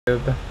I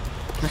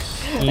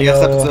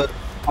guess episode.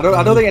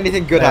 I don't think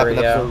anything good happened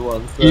in episode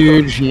 1. So.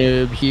 Huge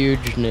noob, huge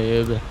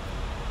noob.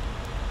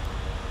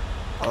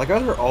 I like how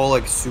they're all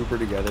like super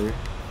together.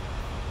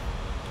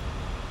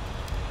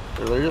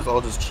 They're just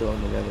all just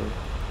chilling together.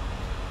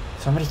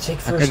 Somebody take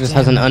first. That guy just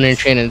has an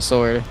unenchanted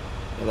sword.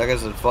 Yeah, that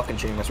guy's a fucking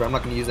chain master. I'm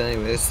not gonna use it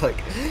anyways. Like,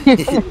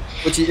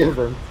 what you give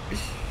him?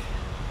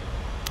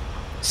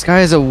 This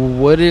guy has a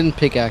wooden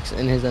pickaxe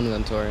in his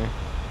inventory.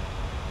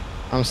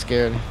 I'm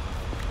scared.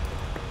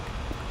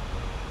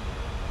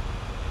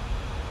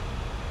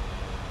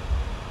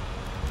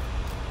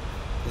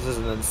 This is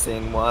an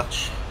insane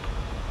watch.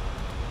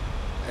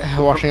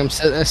 Watching him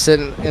sit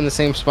in the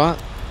same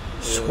spot.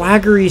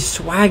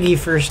 Swaggy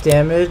first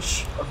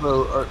damage.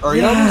 Are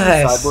you not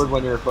using sideboard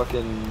when you're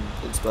fucking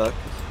in Spec?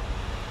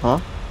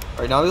 Huh?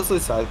 Are you not using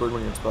sideboard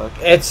when you're in Spec?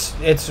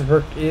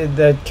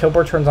 The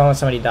killboard turns on when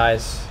somebody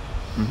dies.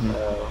 Mm-hmm.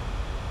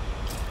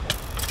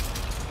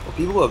 Well,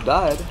 people have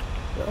died.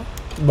 Yeah.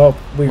 Well,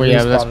 we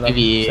yeah, that's respawn them,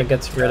 PvE. so it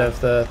gets rid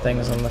of the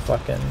things on the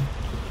fucking.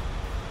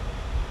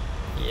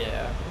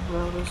 Yeah.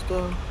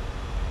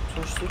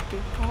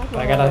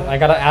 I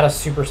gotta add a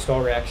super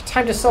skull reaction.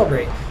 Time to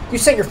celebrate. You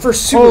sent your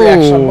first super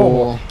reaction on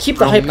mobile. Keep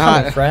the hype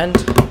coming, friend.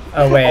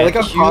 Oh wait.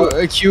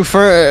 Q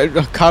for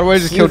Codway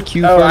just killed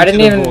Q. Oh, I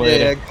didn't even.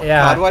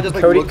 Yeah.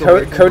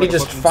 Cody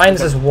just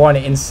finds his one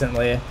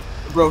instantly.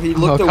 Bro, he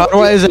looked away.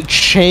 Codway is a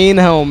chain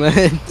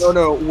helmet.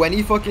 No, when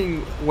he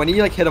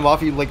like hit him off,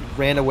 he like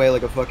ran away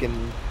like a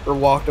fucking, or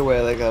walked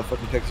away like a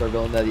fucking Pixar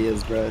villain that he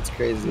is, bro. It's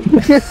crazy.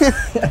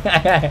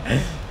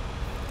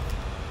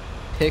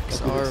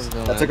 Pixar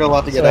villain. That took a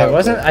lot to get out. out.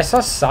 Wasn't I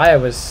saw Saya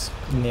was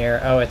near?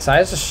 Oh,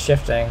 Saya's just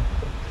shifting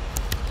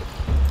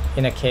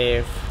in a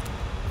cave.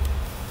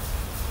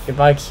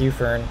 Goodbye,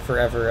 Q-Fern,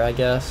 forever, I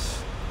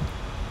guess.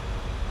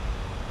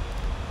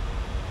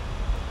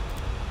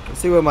 Let's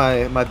see what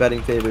my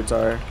betting favorites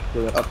are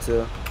up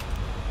to.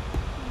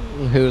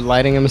 Who,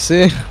 Lighting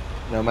MC?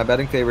 No, my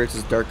betting favorites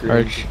is Dark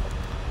Green.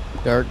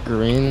 Dark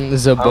Green.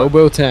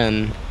 Zabobo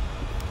 10.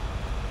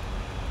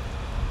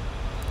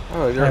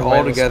 Oh, they're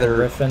all together.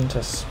 Griffin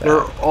to Spec.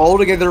 They're all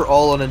together,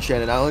 all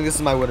unenchanted. I don't think this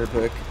is my winner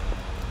pick.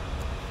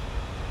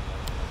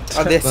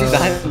 Oh, they see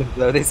diamonds,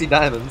 though. They see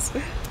diamonds.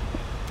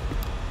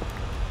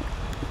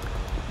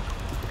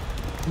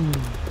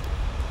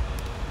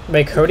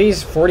 Wait,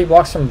 Cody's 40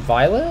 blocks from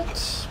Violet?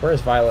 Where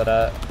is Violet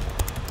at?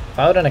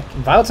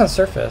 Violet's on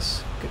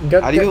surface. Go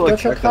kill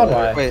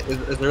Codway. Wait,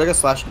 is there like a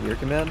slash near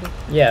command?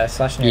 Yeah,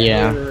 slash near.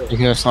 Yeah, you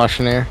can go slash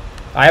near.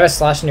 I have a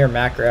slash near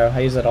macro. I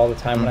use it all the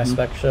time when I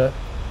spec shit.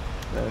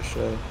 No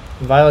shit.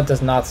 Violet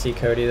does not see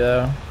Cody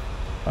though.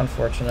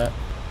 Unfortunate.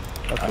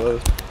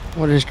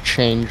 What is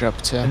Change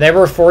up to? They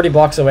were 40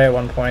 blocks away at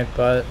one point,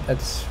 but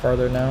it's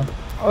farther now.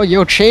 Oh,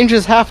 yo, Change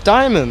is half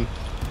diamond.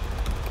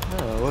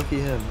 Oh,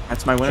 lucky him.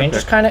 That's my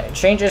winner.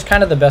 Change is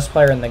kind of the best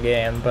player in the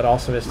game, but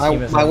also his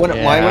team is. My winner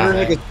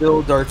pick is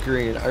still dark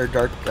green or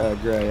dark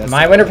gray. That's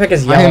my winner pick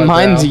is yellow.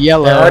 Mine's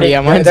yellow.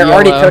 They're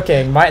already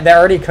cooking. They're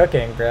already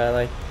cooking, bro.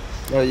 Like.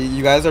 No,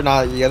 you guys are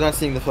not. You guys aren't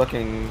seeing the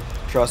fucking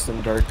trust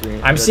in dark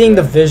green. I'm seeing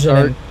the vision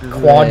and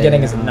Quad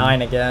getting his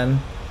 9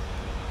 again.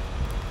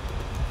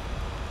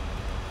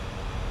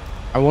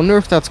 I wonder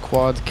if that's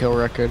Quad's kill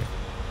record.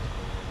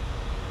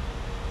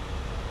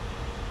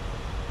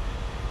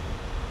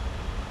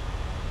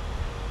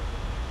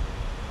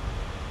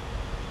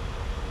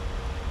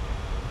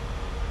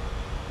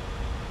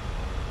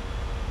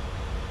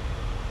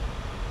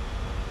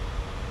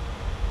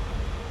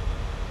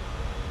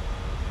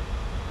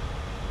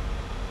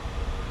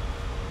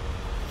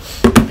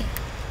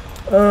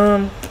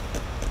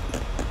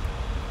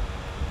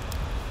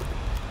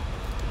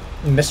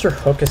 Mr.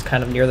 Hook is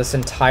kind of near this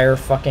entire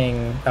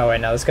fucking. Oh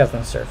wait, no, this guy's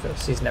on the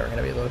surface. He's never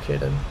gonna be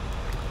located.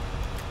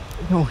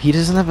 No, he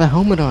doesn't have a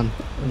helmet on.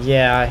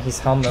 Yeah, he's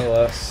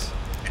helmetless.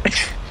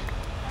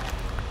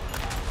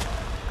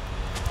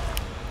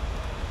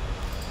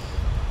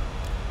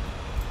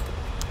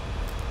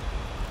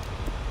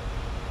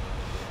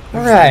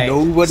 Alright,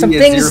 some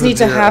things need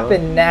to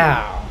happen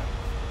now.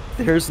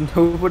 There's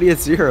nobody at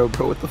 0,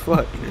 bro. What the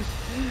fuck?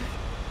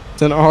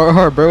 It's an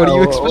RR, bro. What do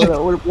you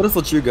expect? What does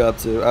Lechuga up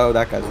to? Oh,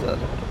 that guy's dead.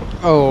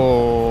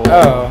 Oh.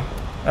 Oh.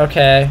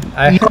 Okay.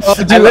 I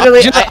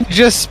literally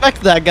just spec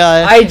that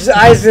guy. I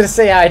was gonna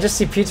say, I just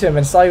CP'd to him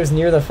and saw he was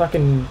near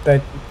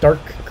the dark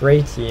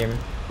gray team.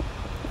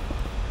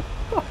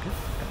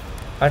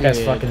 That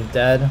guy's fucking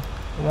dead.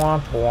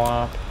 Womp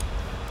womp.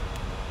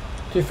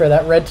 To be fair,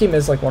 that red team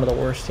is like one of the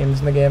worst teams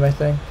in the game, I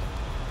think.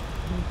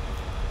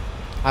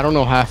 I don't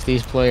know half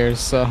these players,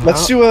 so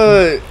let's do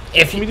a.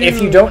 If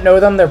you don't know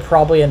them, they're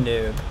probably a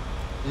noob.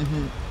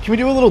 Can we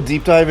do a little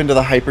deep dive into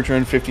the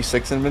Hyperturn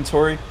 56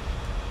 inventory?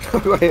 So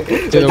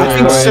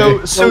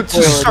to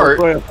start,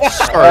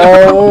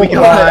 oh my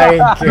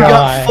god, we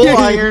got full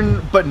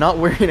iron, but not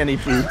wearing any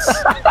boots.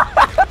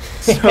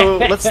 So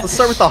let's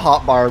start with the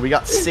hotbar. We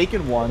got steak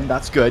in 1.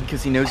 That's good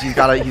because he knows he's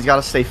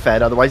gotta stay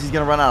fed. Otherwise, he's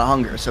gonna run out of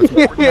hunger. So it's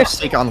important to have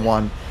steak on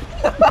 1.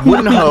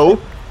 Wooden hoe.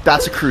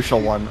 That's a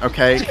crucial one,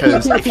 okay?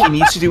 Because if he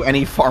needs to do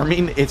any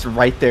farming, it's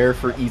right there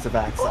for ease of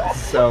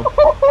access. So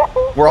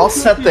we're all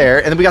set there,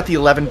 and then we got the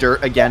 11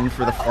 dirt again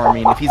for the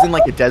farming. If he's in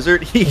like a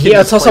desert,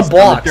 yeah, it's also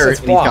blocks. Dirt, It's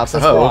blocks.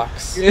 It's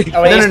blocks.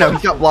 No,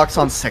 he's got blocks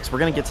on 6. We're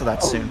gonna get to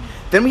that soon.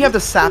 Then we have the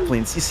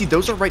saplings. You see,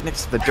 those are right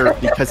next to the dirt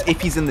because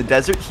if he's in the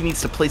desert, he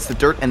needs to place the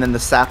dirt and then the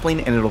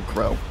sapling, and it'll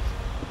grow.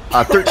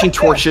 13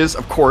 torches,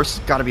 of course,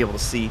 gotta be able to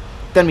see.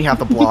 Then we have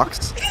the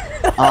blocks.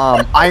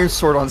 Iron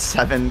sword on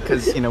 7,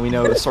 because, you know, we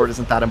know the sword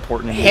isn't that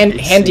important.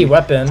 Handy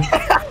weapon.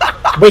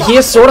 Wait, he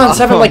has sword on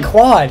 7 like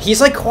quad. He's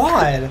like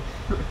quad.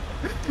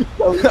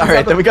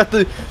 Alright, then we got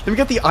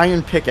the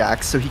iron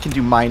pickaxe, so he can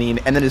do mining,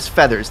 and then his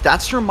feathers.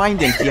 That's to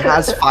remind him he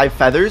has 5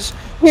 feathers,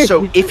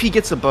 so if he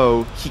gets a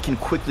bow, he can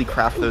quickly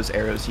craft those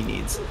arrows he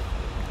needs.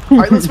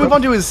 Alright, let's move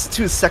on to his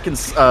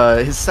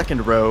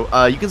second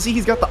row. You can see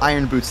he's got the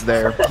iron boots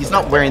there. He's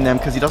not wearing them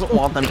because he doesn't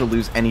want them to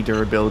lose any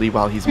durability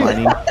while he's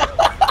mining.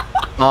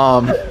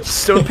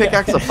 Stone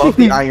pickaxe above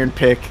the iron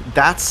pick.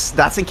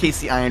 That's in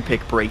case the iron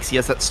pick breaks. He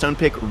has that stone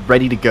pick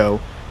ready to go.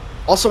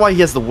 Also why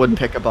he has the wood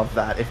pick above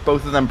that. If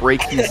both of them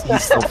break, he's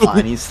still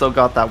fine. He's still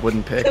got that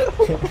wooden pick.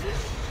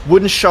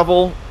 Wooden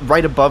shovel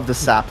right above the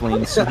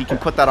sapling, so he can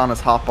put that on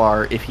his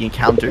hotbar if he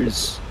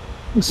encounters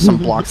some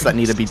blocks that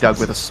need to be dug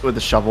with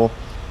a shovel.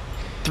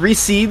 3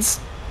 seeds,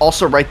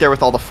 also right there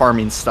with all the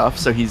farming stuff,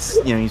 so he's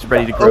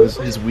ready to grow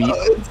his wheat.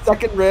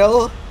 Second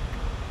rail.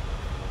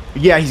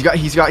 Yeah, he's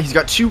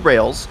got 2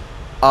 rails.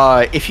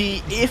 If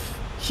he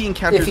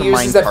encounters a minecart, if he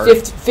uses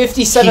that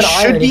 57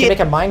 iron, he can make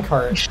a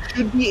minecart. He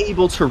should be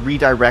able to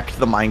redirect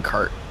the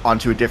minecart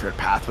onto a different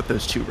path with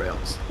those 2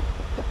 rails.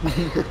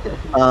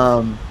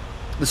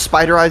 The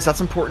spider eyes,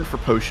 that's important for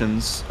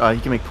potions. He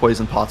can make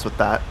poison pots with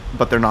that,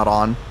 but they're not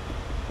on.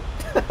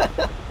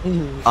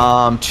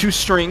 2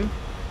 string.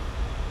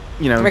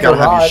 You know, you gotta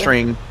have your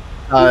string.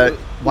 Why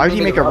would he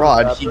make a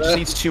rod? He just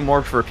needs 2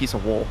 more for a piece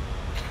of wool.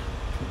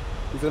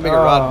 He's gonna make a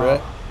rod,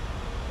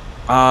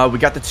 bro. We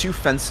got the 2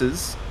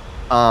 fences.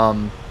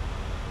 You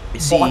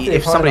see,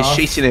 if somebody's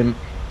chasing him,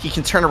 he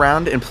can turn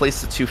around and place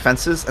the 2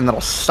 fences, and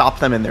that'll stop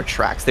them in their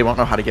tracks. They won't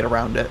know how to get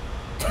around it.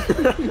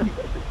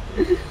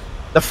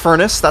 The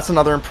furnace, that's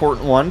another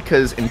important one,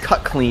 because in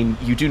Cut Clean,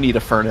 you do need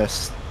a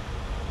furnace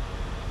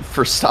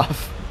for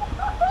stuff.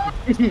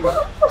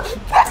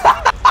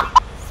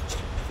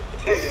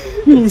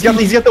 He's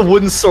got the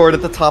wooden sword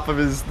at the top of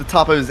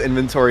his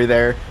inventory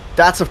there.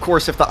 That's of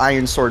course if the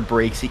iron sword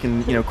breaks, he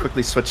can, you know,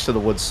 quickly switch to the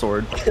wood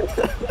sword.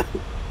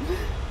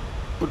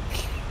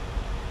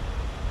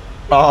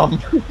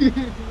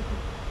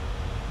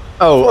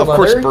 Oh, of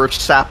course, birch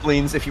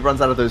saplings. If he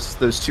runs out of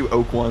those 2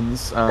 oak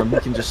ones, he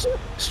can just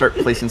start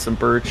placing some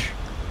birch.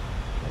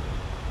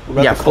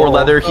 Yeah, 4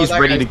 leather. He's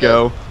ready to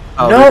go.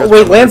 Oh, no,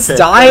 wait, Lance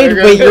died.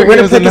 Wait, your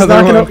winner pick is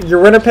not gonna. Your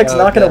winner pick's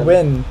not gonna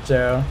win,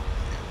 Joe.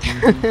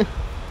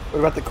 What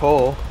about the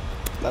coal?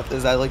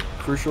 Is that like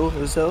crucial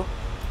or so?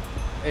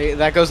 Hey,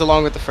 that goes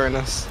along with the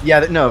furnace. Yeah,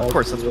 no, of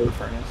course that's with the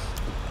furnace.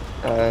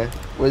 Alright,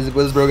 what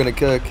is bro gonna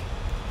cook?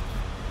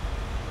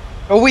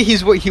 Oh wait,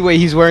 he's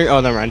wearing. Oh,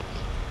 never mind.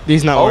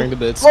 He's not wearing the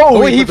boots. Oh,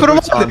 wait, he put them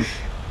on.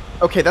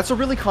 Okay, that's a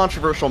really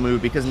controversial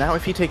move because now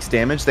if he takes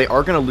damage, they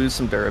are going to lose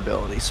some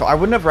durability. So I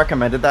wouldn't have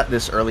recommended that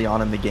this early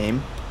on in the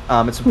game.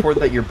 It's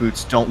important that your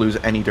boots don't lose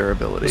any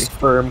durability. Just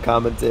firm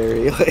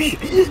commentary.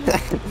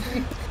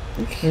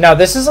 No,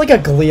 this is like a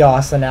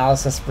Glios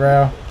analysis,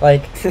 bro.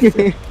 Like,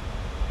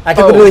 I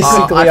can literally see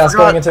Glios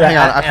going into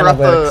that.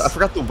 I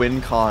forgot the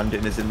win con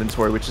in his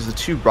inventory, which is the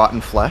 2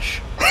 rotten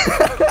flesh.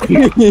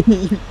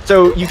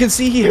 So you can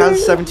see he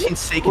has 17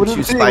 steak and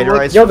 2 spider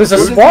eyes. Yo, there's a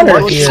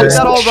spawner here. Should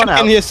that all run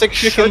out? He has 6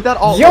 chicken. Should that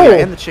all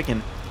and the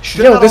chicken.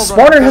 Yo, the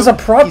spawner has a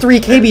Prod 3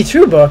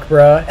 KB2 book,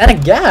 bro, and a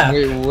gap.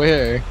 Wait,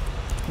 where?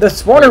 The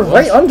spawner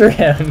right under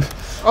him.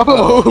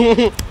 Oh.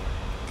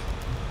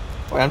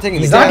 Wait, I'm taking.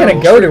 He's not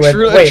gonna go to it.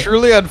 Wait.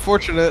 Truly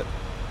unfortunate.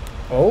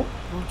 Oh.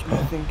 What do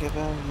you think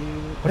about you?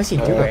 What is he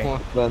doing?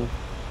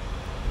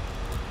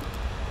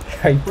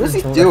 What is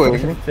he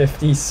doing?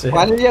 56.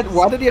 Why did he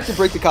have to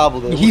break the cobble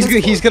though?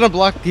 He's gonna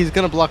block. He's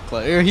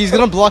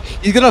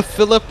gonna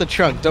fill up the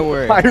trunk. Don't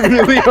worry. I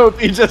really hope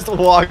he just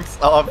walks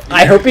off.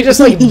 I hope he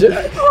just like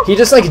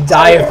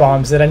dive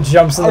bombs it and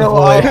jumps in the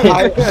void.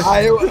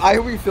 I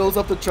hope he fills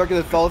up the truck and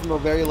it falls in the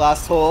very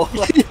last hole.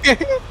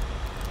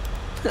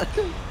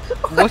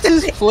 What's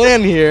his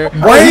plan here?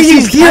 Why are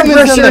you peer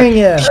pressuring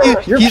him?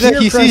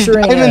 He sees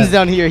diamonds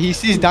down here. He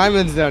sees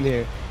diamonds down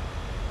here.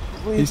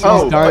 He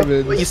sees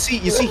diamonds. But you see,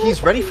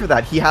 he's ready for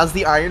that. He has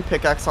the iron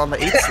pickaxe on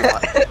the 8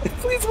 slot.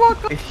 Please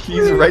walk up.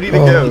 He's ready to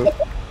go.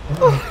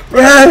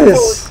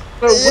 Yes!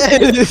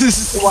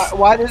 Yes!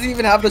 Why does he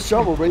even have the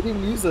shovel? Why didn't he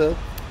even use it?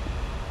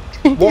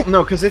 Well,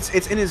 no, because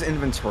it's in his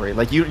inventory.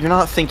 Like, you're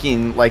not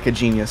thinking like a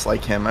genius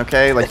like him,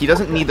 okay? Like, he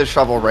doesn't need the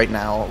shovel right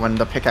now when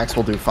the pickaxe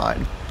will do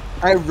fine.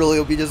 I really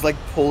hope he just like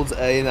pulls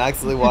A and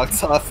accidentally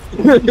walks off.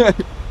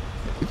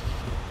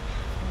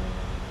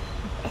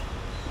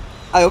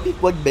 I hope he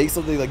like makes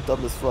something like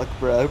dumb as fuck,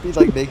 bro. I hope he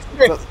like makes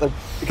like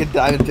a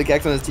diamond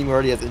pickaxe on his team who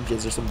already has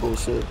inches or some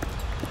bullshit.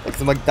 Like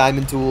some like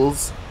diamond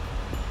tools.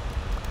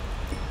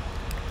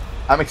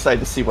 I'm excited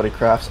to see what he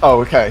crafts.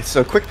 Oh, okay.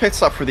 So quick pit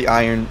stop for the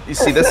iron. You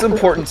see, this is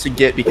important to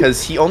get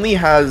because he only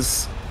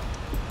has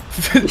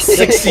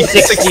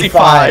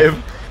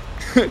 65.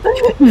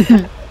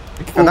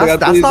 And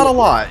that's not a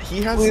lot.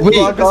 He has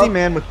a busy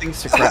man with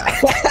things to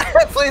craft.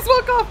 Please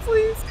walk off,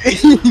 please.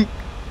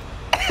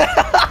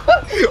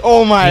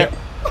 Oh my.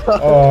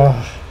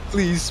 Oh.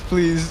 Please,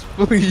 please,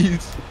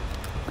 please.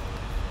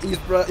 He's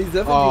definitely being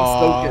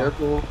so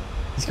careful.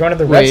 He's going to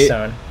the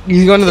redstone.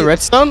 He's going to the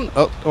redstone?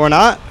 Oh, or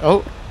not?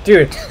 Oh.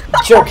 Dude,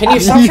 Joe, can you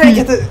stop trying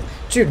to get the...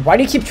 Dude, why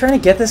do you keep trying to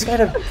get this guy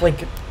to, like...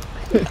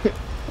 Dude,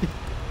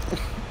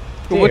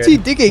 what's he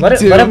digging let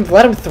to? Let him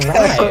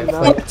thrive.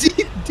 What's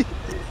he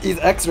He's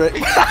X-ray. The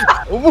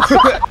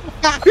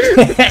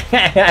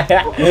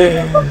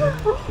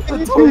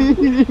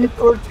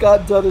torch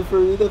got done for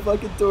me, the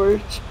fucking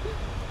torch.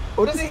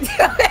 What is he doing?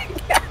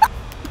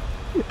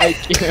 I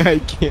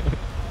can't.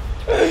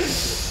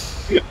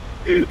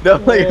 No,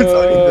 like,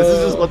 this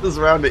is just what this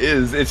round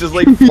is. It's just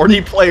like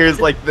 40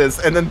 players like this,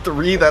 and then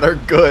 3 that are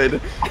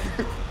good.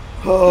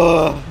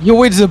 Yo,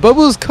 wait,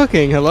 Zabubba's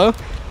cooking, hello?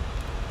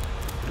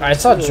 I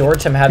saw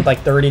Jortim had like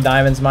 30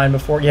 diamonds mined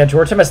before. Yeah,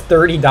 Jortim has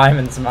 30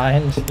 diamonds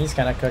mined. He's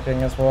kind of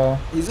cooking as well.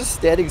 He's just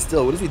standing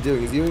still. What is he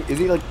doing? Is he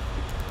like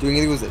doing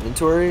anything with his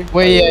inventory?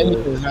 Wait,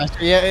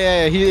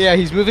 yeah,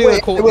 he's moving the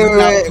coal.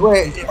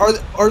 Wait.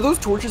 Are those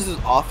torches his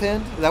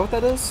offhand? Is that what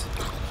that is?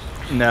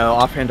 No,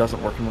 offhand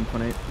doesn't work in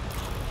 1.8.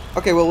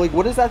 Okay, well, like,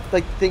 what is that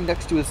like thing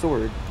next to his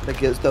sword? Like,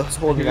 his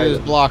holding There's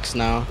blocks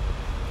now.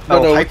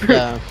 No,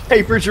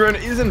 Hyper Drone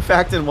is in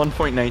fact in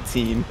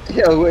 1.19.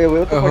 Yeah, wait,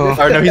 what the fuck is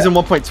Or no, he's in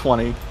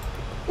 1.20.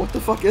 What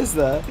the fuck is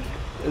that?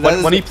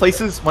 When he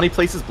places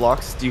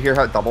blocks, do you hear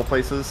how it double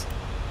places?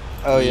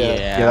 Oh yeah.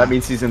 Yeah, that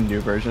means he's in the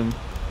new version.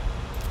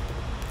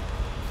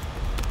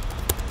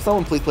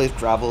 Someone please place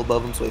gravel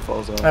above him so he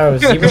falls off. Oh,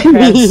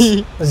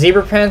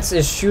 Zebra Pants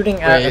is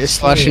shooting at a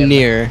slash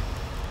near.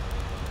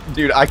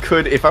 Dude, I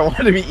could, if I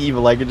wanted to be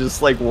evil, I could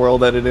just like whirl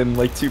that in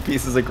like 2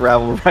 pieces of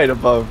gravel right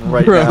above,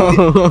 right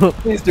now.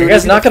 Please do. You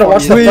guys not gonna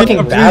watch the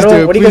fucking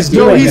battle? What are you guys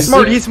doing? No, he's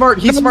smart. He's smart.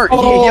 He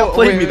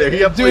outplayed me there.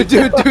 He outplayed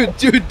me.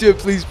 Dude,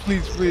 please.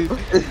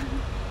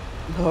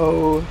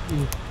 No.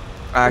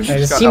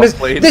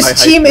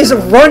 This team is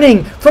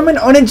running from an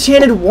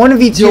unenchanted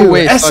 1v2. Yo,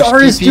 wait,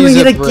 SR is doing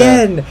it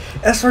again.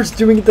 SR is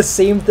doing the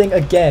same thing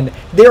again.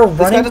 They're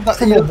running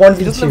from a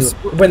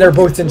 1v2 when they're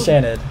both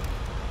enchanted.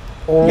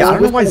 Yeah, I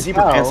don't know why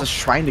Zebra Pants is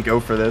trying to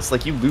go for this.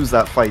 Like, you lose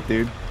that fight,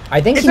 dude.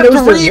 I think he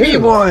knows the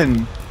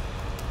 3v1.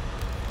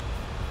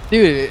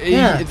 Dude,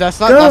 yeah, that's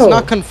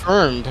not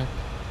confirmed.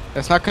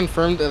 That's not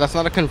confirmed. That's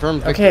not a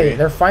confirmed victory. Okay,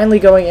 they're finally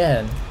going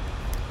in.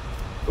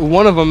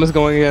 One of them is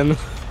going in.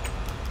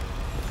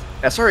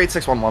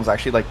 SR8611's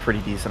actually like pretty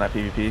decent at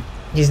PvP.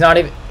 He's not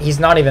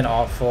even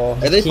awful.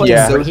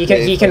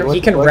 He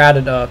can rat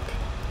it up.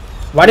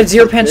 Why did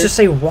Zero Pants just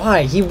say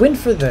why? He went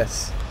for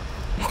this.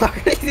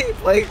 Why are they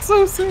playing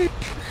so safe?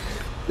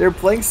 They're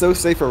playing so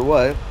safe or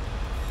what?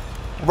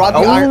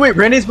 Wait,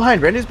 Randy's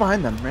behind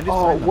them.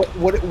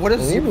 What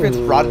if Zebra Pants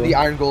rotted the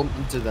iron golem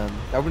into them?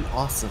 That would be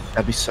awesome.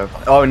 That'd be so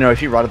fun. Oh no,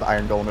 if he rotted the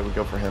iron golem, it would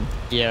go for him.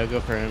 Yeah,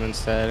 go for him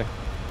instead.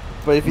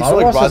 But if he still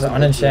like rotted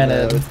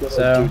unenchanted, it's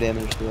still like 2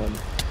 damage to him.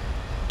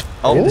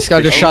 Oh, this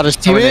guy just shot his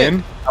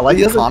teammate. I like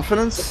the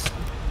confidence.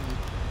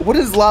 What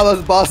is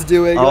Llama's boss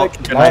doing? Oh,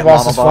 Llama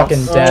boss is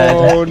fucking dead.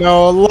 Oh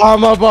no,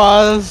 Llama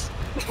boss.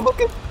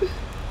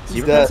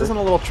 Zebra Pants is in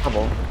a little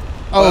trouble.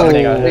 Oh,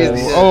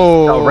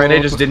 Randy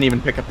just didn't even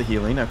pick up the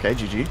healing. Okay,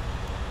 GG.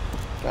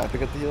 Can I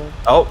pick up the healing?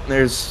 Oh,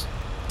 there's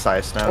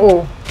Stone.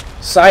 Oh,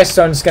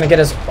 Stone's gonna get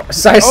his.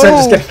 Stone's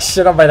just getting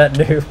shit on by that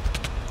noob.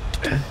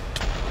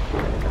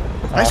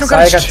 Stone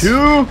got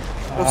 2.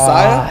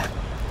 Saya?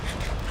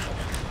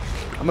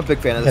 I'm a big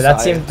fan of that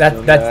team.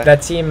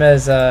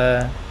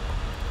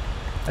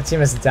 That team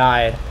has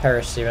died,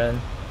 perished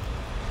even.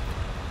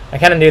 I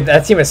kind of knew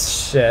that team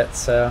is shit.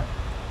 So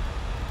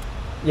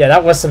yeah,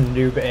 that was some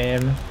noob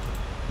aim.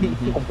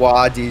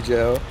 Wow,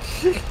 Djo.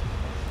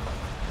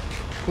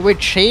 Wait,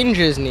 change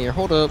is near.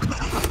 Hold up.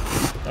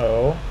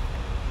 Oh.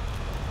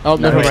 Oh,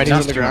 never mind. He's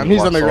on the ground.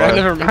 He's on the ground.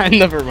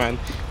 Never mind.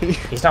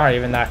 He's not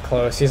even that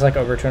close. He's like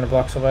over 200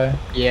 blocks away.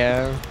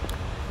 Yeah.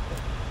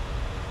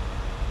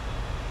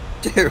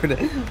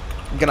 Dude,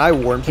 can I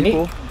warn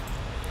people?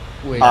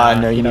 Wait.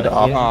 No, you need to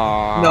off.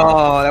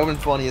 No, that would have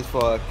been funny as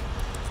fuck.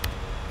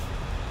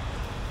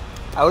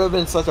 I would have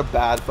been such a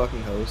bad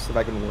fucking host if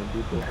I could warn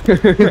people.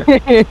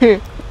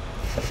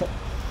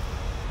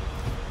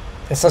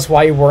 This is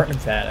why you weren't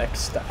Vanek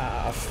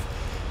staff.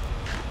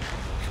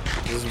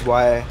 This is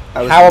why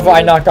I was. How have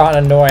I not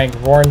gotten annoying?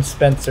 Warren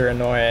Spencer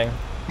annoying.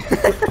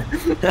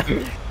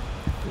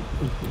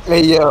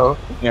 Hey yo.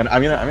 Yeah,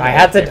 I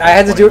had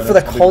to do it for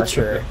the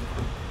culture.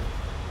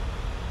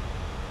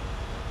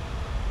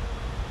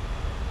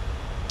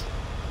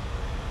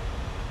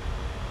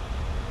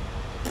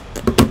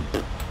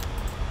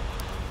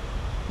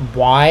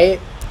 Why?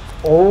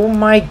 Oh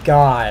my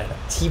god.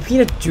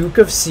 TP to Duke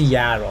of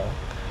Seattle.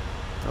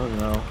 Oh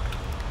no.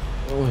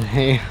 Oh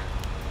hey.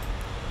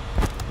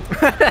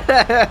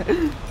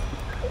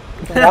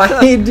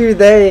 Why do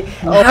they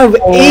have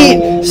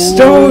 8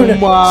 stone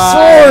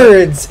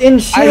swords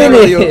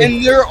enchanted?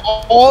 And they're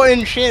all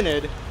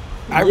enchanted.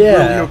 I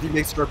really hope he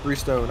makes Sharp 3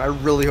 stone. I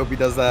really hope he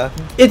does that.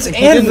 It's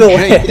anvil.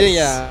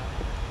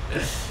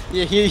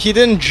 Yeah, he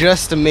didn't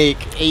just make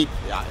 8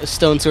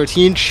 stone swords.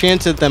 He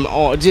enchanted them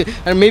all.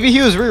 And maybe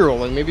he was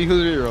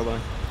rerolling.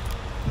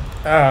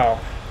 Oh,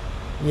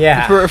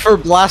 yeah. For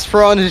Blast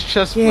Pro on his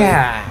chest plate.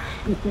 Yeah.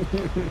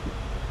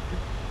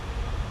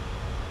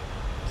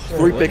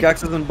 3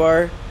 pickaxes in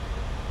bar.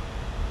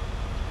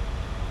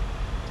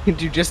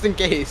 Dude, just in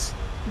case.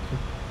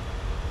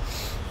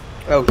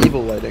 Oh,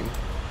 evil lighting.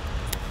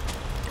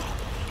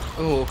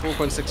 Oh,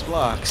 4.6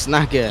 blocks.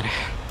 Not good.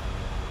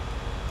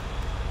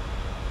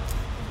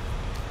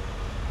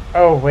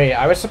 Oh, wait.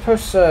 I was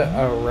supposed to...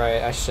 Oh,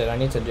 right. I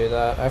need to do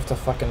that. I have to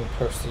fucking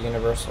post the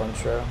universal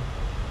intro.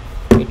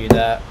 Let me do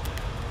that.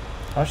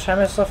 How much time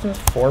is left in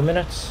 4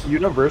 minutes?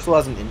 Universal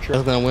has an intro. I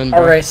was gonna win, bro.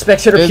 Alright, Spec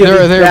should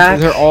appear back.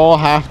 They're all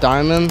half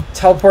diamond.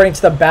 Teleporting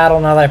to the battle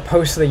now that I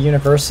posted the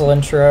universal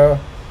intro.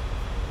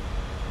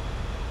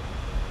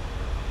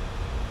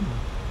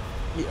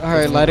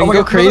 Alright, lighting,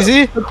 go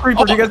crazy. The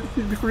creeper, you guys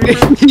see the creeper?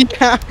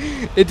 Yeah,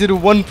 it did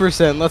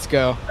 1%. Let's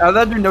go.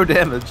 That did no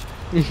damage.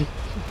 Wait,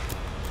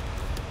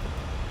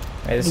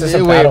 this is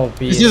a battle of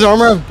beasts. Does his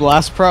armor have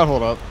blast proud?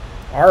 Hold up.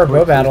 Our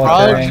bow battle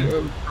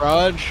occurring.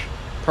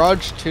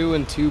 Proj 2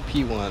 and 2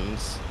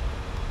 P1s.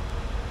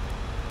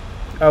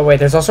 Oh wait,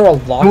 there's also a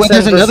Loxen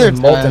there's another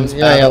Molten's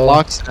Yeah, battle.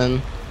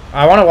 Loxen.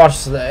 I want to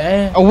watch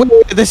the... Oh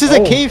wait, this is a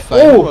cave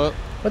fight. Oh, Hold up.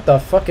 what the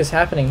fuck is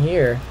happening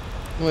here?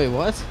 Wait,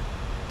 what?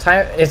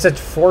 It's a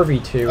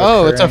 4v2.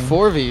 Oh, it's a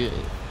occurring. 4v.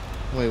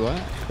 Wait,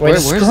 what? Wait,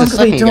 where's the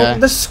second guy?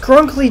 The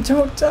Scrunkly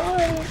don't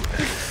die.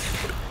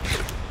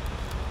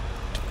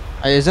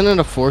 Isn't it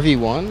a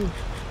 4v1?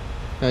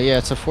 Oh yeah,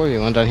 it's a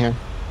 4v1 down here.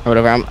 Or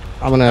whatever. I'm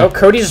gonna. Oh,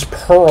 Cody just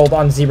pearled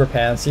on Zebra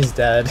Pants. He's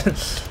dead.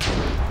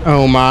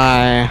 Oh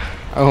my.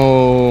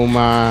 Oh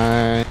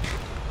my.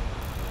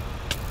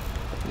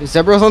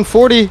 Zebra's on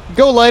 40.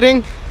 Go,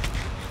 lighting.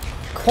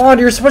 Quad,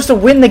 you're supposed to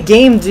win the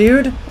game,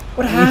 dude.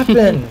 What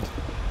happened?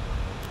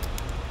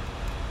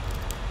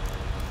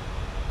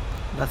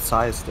 That's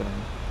Size Stone.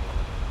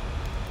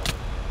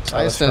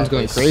 Size Stone's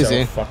going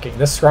crazy.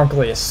 This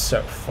Scrunkly is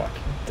so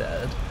fucking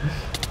dead.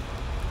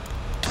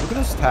 Look at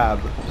this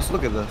tab. Just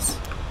look at this.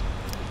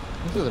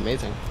 This is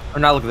amazing. Or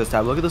not look at this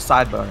tab. Look at the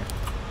sidebar.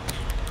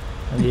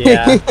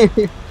 Yeah.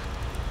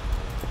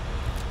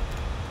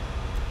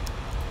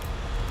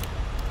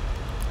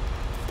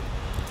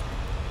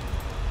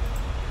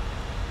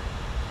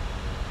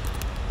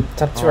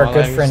 It's up to our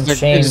good friend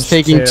Shane. He's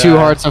taking 2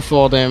 hearts of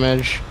fall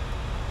damage.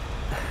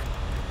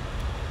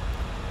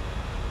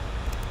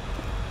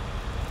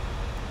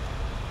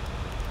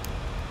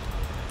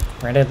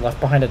 Brandon left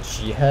behind a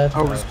G-head?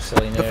 Oh,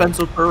 silly noob.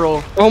 defensive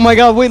pearl. Oh my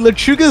god, wait,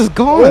 Lechuga's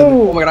gone!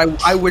 Oh my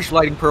god, I wish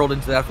lighting pearled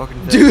into that fucking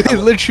thing. Dude,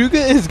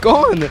 Lechuga is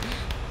gone!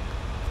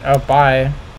 Oh, bye.